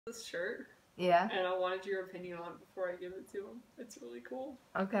this shirt. Yeah. And I wanted your opinion on it before I give it to him. It's really cool.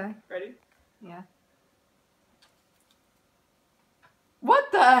 Okay. Ready? Yeah.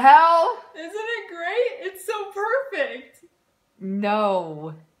 What the hell? Isn't it great? It's so perfect.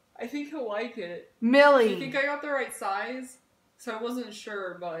 No. I think he'll like it. Millie. Do you think I got the right size? So I wasn't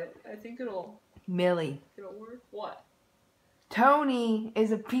sure, but I think it'll work. What? Tony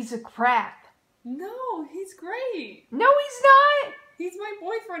is a piece of crap. No, he's great. No, he's not. He's my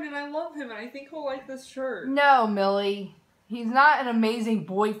boyfriend and I love him and I think he'll like this shirt. No, Millie. He's not an amazing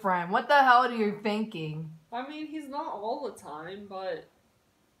boyfriend. What the hell are you thinking? I mean, he's not all the time, but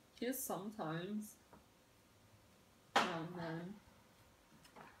he is sometimes. Oh, man.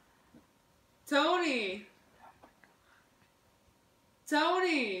 Tony!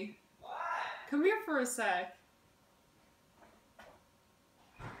 Tony! What? Come here for a sec.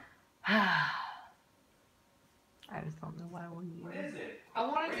 I just don't know why we're What here. is it?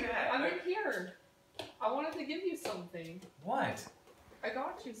 I'm Where you at? in here. I wanted to give you something. What? I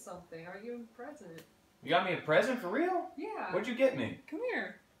got you something. I gave you a present. You got me a present for real? Yeah. What'd you get me? Come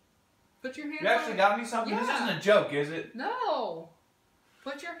here. Put your hands You actually on got me something? This Yeah. isn't a joke, is it? No.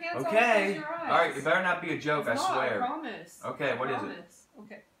 Put your hands on Okay. close your eyes. Alright, it better not be a joke, It's I not, swear. I promise. Okay, what is it? Promise.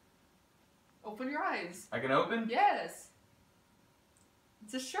 Okay. Open your eyes. I can open? Yes.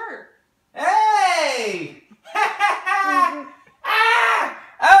 It's a shirt. Hey! Ah!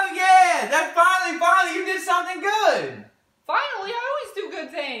 Oh yeah! That finally, you did something good! Finally, I always do good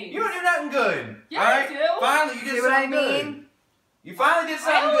things. You don't do nothing good. Yeah, Alright? I do. Finally, you did See what I something good. mean? You finally did I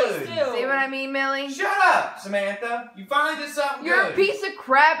something always good. do. See what I mean, Millie? Shut up, Samantha. You finally did something You're good. a piece of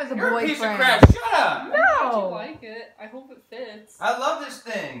crap as a You're boyfriend. a piece of crap. Shut up. I'm glad No. you like it. I hope it fits. I love this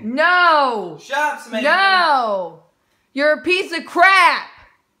thing. No. Shut up, Samantha. No. You're a piece of crap.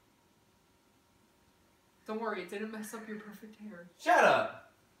 Don't worry, it didn't mess up your perfect hair. Shut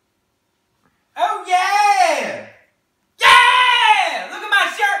up. Oh, yeah! Yeah! Look at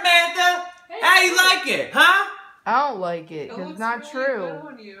my shirt, Mantha. Hey, How you like it, huh? I don't like it It because looks it's not really true.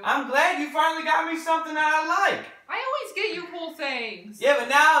 good on you. I'm glad you finally got me something that I like. I always get you cool things. Yeah, but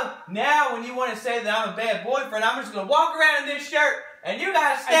now when you want to say that I'm a bad boyfriend, I'm just going to walk around in this shirt and you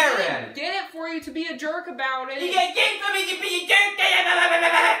got to stare at it. Get it for you to be a jerk about it. You get for me to be a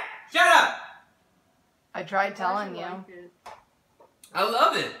jerk. Shut up. I tried telling you. Like it. I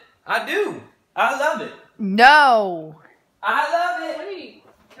love it. I do. I love it. No. I love it. Wait,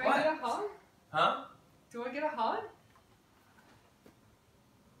 can What? I get a hug? Huh? Do I get a hug?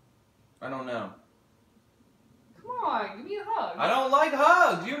 I don't know. Come on, give me a hug. I don't like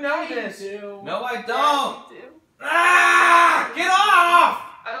hugs. You know Yeah, this. you do. No, I Yeah, don't. you do. Ah! Get off!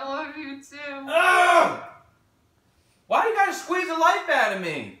 I love you too. Ugh! Why do you gotta squeeze the life out of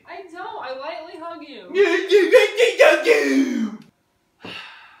me? I don't. I lightly hug you.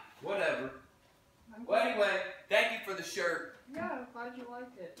 Whatever. Well, anyway, thank you for the shirt. Yeah, I'm glad you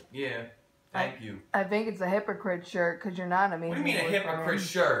liked it. Yeah, thank you. I think it's a hypocrite shirt because you're not an What amazing do you mean a boyfriend. hypocrite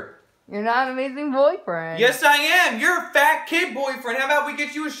shirt? You're not an amazing boyfriend. Yes, I am. You're a fat kid boyfriend. How about we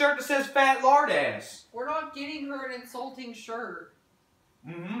get you a shirt that says fat lard ass? We're not getting her an insulting shirt.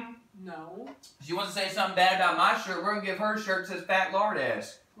 Mm-hmm. No. If she wants to say something bad about my shirt, we're going to give her a shirt that says fat lard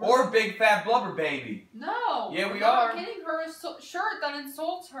ass. Or big fat blubber baby. No. Yeah, we we're not are. getting her a shirt that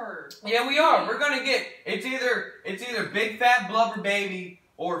insults her. Yeah, we are. We're going to get, it's either big fat blubber baby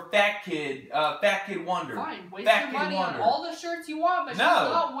or fat kid wonder. Fine, waste Fat your Kid money Wonder. on all the shirts you want, but No.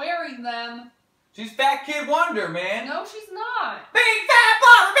 she's not wearing them. She's fat kid wonder, man. No, she's not. Big fat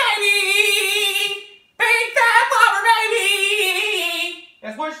blubber baby! Big fat blubber baby!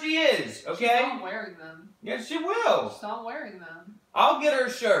 That's what she is, okay? She's not wearing them. Yes, she will. She's not wearing them. I'll get her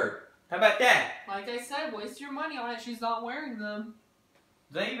a shirt. How about that? Like I said, waste your money on it. She's not wearing them.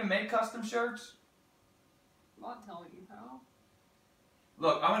 Do they even make custom shirts? I'm not telling you how.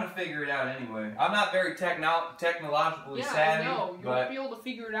 Look, I'm going to figure it out anyway. I'm not very technologically savvy. I know. You but won't be able to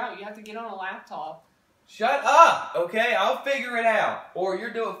figure it out. You have to get on a laptop. shut up, okay? I'll figure it out. Or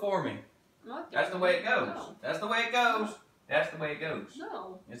you do it for me. I'm not That's the doing way it goes. No. That's the way it goes. That's the way it goes.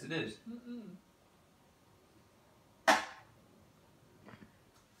 No. Yes, it is. Mm-mm.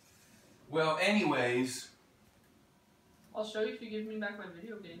 Well, anyways. I'll show you if you give me back my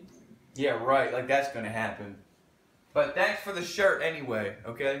video games. Yeah, right. Like, that's going to happen. But thanks for the shirt anyway,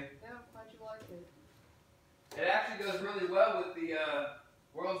 okay? Yeah, I'm glad you like it. It actually goes really well with the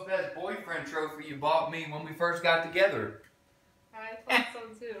World's Best Boyfriend trophy you bought me when we first got together. I thought so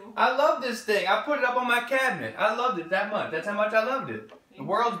too. I love this thing. I put it up on my cabinet. I loved it that much. That's how much I loved it. The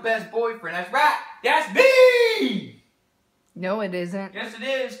World's Best Boyfriend. That's right. That's me! No, it isn't. Yes, it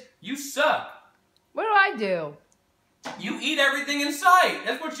is. You suck. What do I do? You eat everything in sight.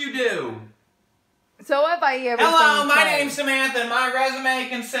 That's what you do. So if I eat everything Hello, in my sight- name's Samantha, and my resume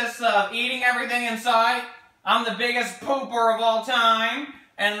consists of eating everything in sight. I'm the biggest pooper of all time.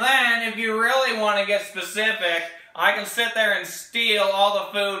 And then, if you really want to get specific, I can sit there and steal all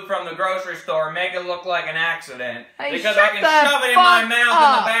the food from the grocery store and make it look like an accident. Hey, because shut I can the shove it in my fuck mouth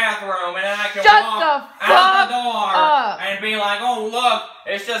up. in the bathroom, and then I can Shut walk the out the fuck door up. and be like, oh, look,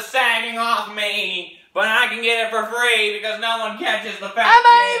 it's just sagging off me. But I can get it for free because no one catches the fat I'm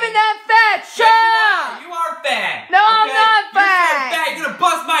not kid. even that fat. Shut up. You are fat. No, I'm okay? not You're fat. so fat, you're gonna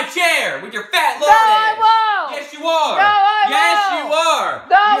bust my chair with your fat No, load I ass. won't. Yes, you are. No, I yes, won't. you are.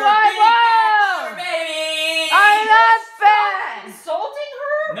 No, you're a I big fat won't. lover, baby. I'm not fat. Insulting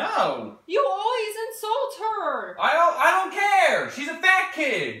her? No, You always insult her. I don't care. She's a fat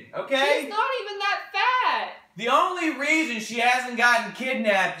kid. Okay. She's not even that fat. The only reason she hasn't gotten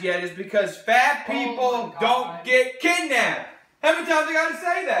kidnapped yet is because fat Oh people my God. don't get kidnapped. How many times I gotta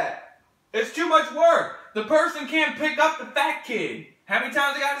say that? It's too much work. The person can't pick up the fat kid. How many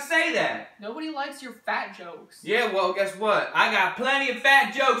times I gotta say that? Nobody likes your fat jokes. Yeah, well, guess what? I got plenty of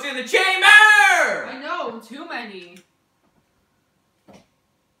fat jokes in the chamber! I know, too many.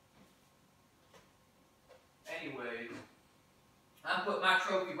 Anyways, I put my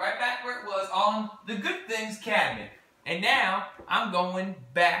trophy right back where it was on the good things cabinet. And now, I'm going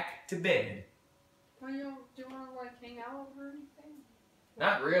back to bed. Do you want to like hang out or anything?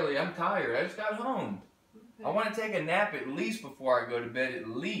 Not really, I'm tired. I just got home. Okay. I want to take a nap at least before I go to bed, at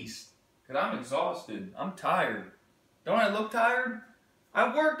least. Because I'm exhausted. I'm tired. Don't I look tired?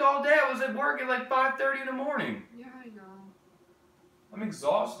 I worked all day. I was at work at like 5:30 in the morning. Yeah, I know. I'm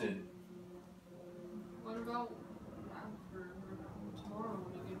exhausted. What about after tomorrow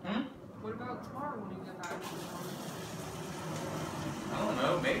when you get back? What about tomorrow when you get back? I don't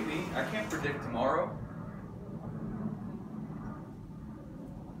know, maybe. I can't predict tomorrow.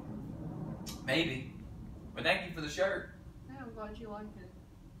 Maybe. But thank you for the shirt. Yeah, I'm glad you liked it.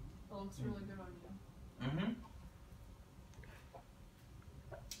 It looks really good on you. Mm-hmm.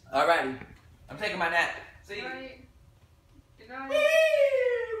 Alrighty. I'm taking my nap. See you. Good night. Good night. Woo!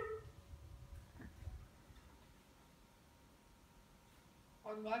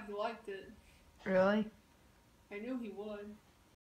 I'm glad you liked it. Really? I knew he would.